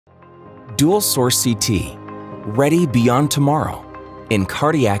Dual Source CT, ready beyond tomorrow in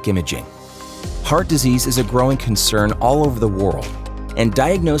cardiac imaging. Heart disease is a growing concern all over the world, and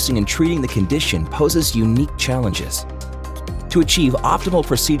diagnosing and treating the condition poses unique challenges. To achieve optimal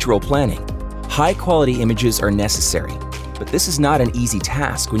procedural planning, high-quality images are necessary, but this is not an easy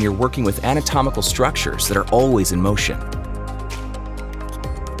task when you're working with anatomical structures that are always in motion.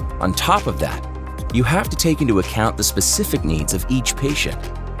 On top of that, you have to take into account the specific needs of each patient.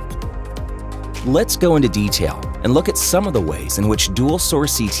 Let's go into detail and look at some of the ways in which Dual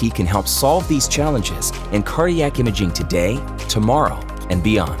Source CT can help solve these challenges in cardiac imaging today, tomorrow, and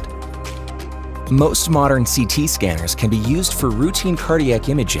beyond. Most modern CT scanners can be used for routine cardiac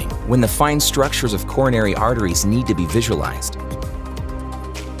imaging when the fine structures of coronary arteries need to be visualized.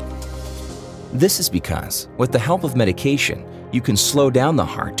 This is because, with the help of medication, you can slow down the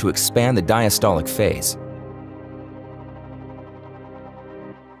heart to expand the diastolic phase.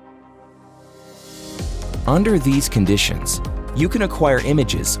 Under these conditions, you can acquire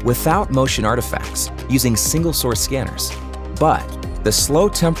images without motion artifacts using single-source scanners. But the slow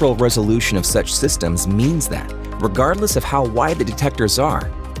temporal resolution of such systems means that, regardless of how wide the detectors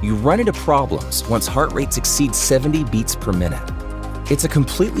are, you run into problems once heart rates exceed 70 beats per minute. It's a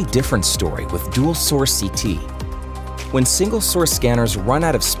completely different story with Dual Source CT. When single-source scanners run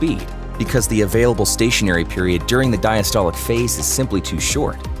out of speed because the available stationary period during the diastolic phase is simply too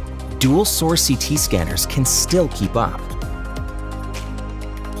short, Dual Source CT scanners can still keep up.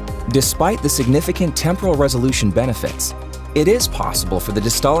 Despite the significant temporal resolution benefits, it is possible for the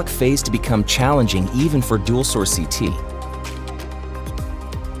diastolic phase to become challenging even for Dual Source CT.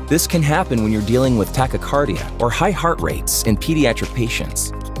 This can happen when you're dealing with tachycardia or high heart rates in pediatric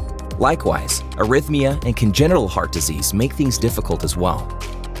patients. Likewise, arrhythmia and congenital heart disease make things difficult as well.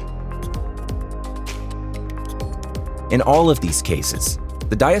 In all of these cases,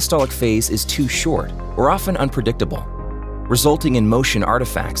 the diastolic phase is too short or often unpredictable, resulting in motion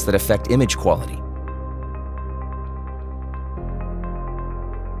artifacts that affect image quality.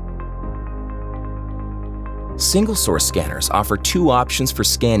 Single-source scanners offer two options for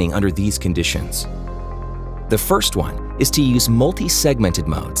scanning under these conditions. The first one is to use multi-segmented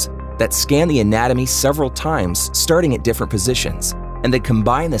modes that scan the anatomy several times starting at different positions and then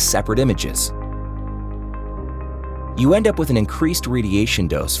combine the separate images. You end up with an increased radiation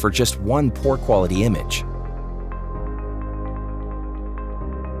dose for just one poor quality image.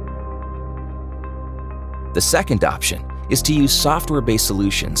 The second option is to use software-based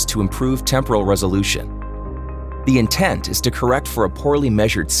solutions to improve temporal resolution. The intent is to correct for a poorly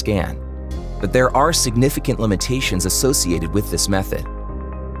measured scan, but there are significant limitations associated with this method.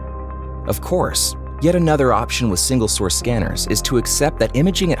 Of course, yet another option with single-source scanners is to accept that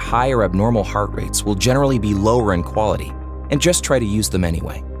imaging at high or abnormal heart rates will generally be lower in quality and just try to use them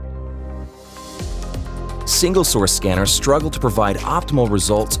anyway. Single-source scanners struggle to provide optimal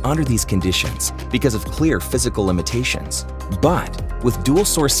results under these conditions because of clear physical limitations. But with Dual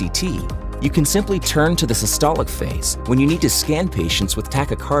Source CT, you can simply turn to the systolic phase when you need to scan patients with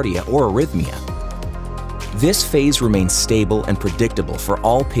tachycardia or arrhythmia. This phase remains stable and predictable for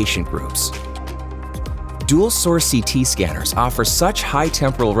all patient groups. Dual Source CT scanners offer such high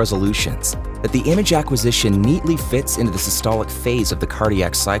temporal resolutions that the image acquisition neatly fits into the systolic phase of the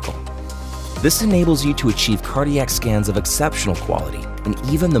cardiac cycle. This enables you to achieve cardiac scans of exceptional quality in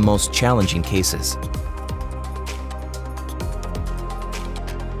even the most challenging cases.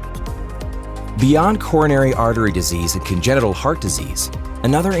 Beyond coronary artery disease and congenital heart disease,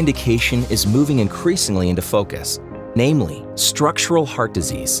 another indication is moving increasingly into focus, namely structural heart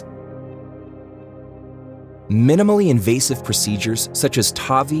disease. Minimally invasive procedures such as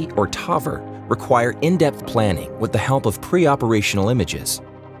TAVI or TAVR require in-depth planning with the help of pre-operational images.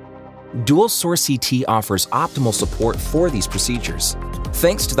 Dual Source CT offers optimal support for these procedures.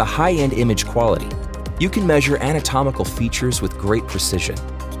 Thanks to the high-end image quality, you can measure anatomical features with great precision.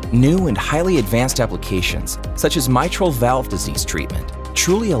 New and highly advanced applications, such as mitral valve disease treatment,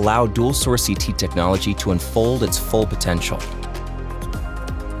 truly allow Dual Source CT technology to unfold its full potential.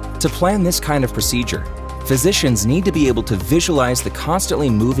 To plan this kind of procedure, physicians need to be able to visualize the constantly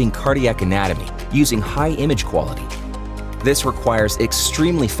moving cardiac anatomy using high image quality. This requires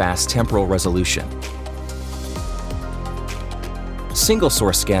extremely fast temporal resolution.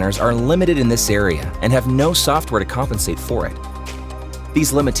 Single-source scanners are limited in this area and have no software to compensate for it.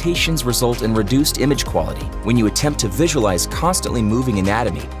 These limitations result in reduced image quality when you attempt to visualize constantly moving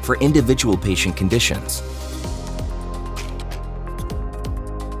anatomy for individual patient conditions.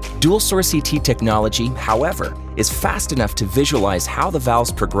 Dual Source CT technology, however, is fast enough to visualize how the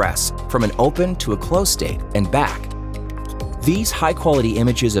valves progress from an open to a closed state and back. These high-quality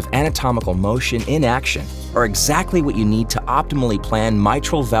images of anatomical motion in action are exactly what you need to optimally plan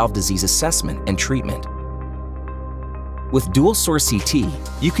mitral valve disease assessment and treatment. With dual source CT,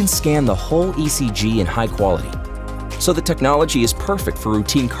 you can scan the whole ECG in high quality, so the technology is perfect for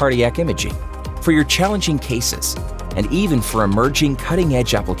routine cardiac imaging, for your challenging cases, and even for emerging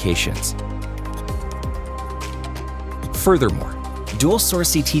cutting-edge applications. Furthermore, dual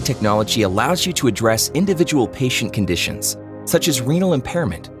source CT technology allows you to address individual patient conditions, such as renal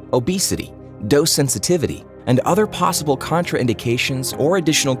impairment, obesity, dose sensitivity, and other possible contraindications or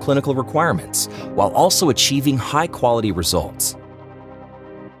additional clinical requirements, while also achieving high-quality results.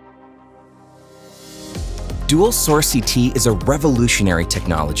 Dual source CT is a revolutionary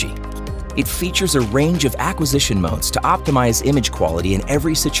technology. It features a range of acquisition modes to optimize image quality in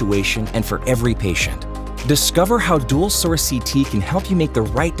every situation and for every patient. Discover how dual source CT can help you make the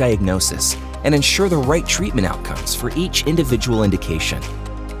right diagnosis and ensure the right treatment outcomes for each individual indication.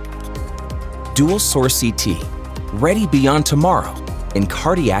 Dual source CT, ready beyond tomorrow in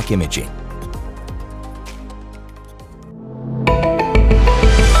cardiac imaging.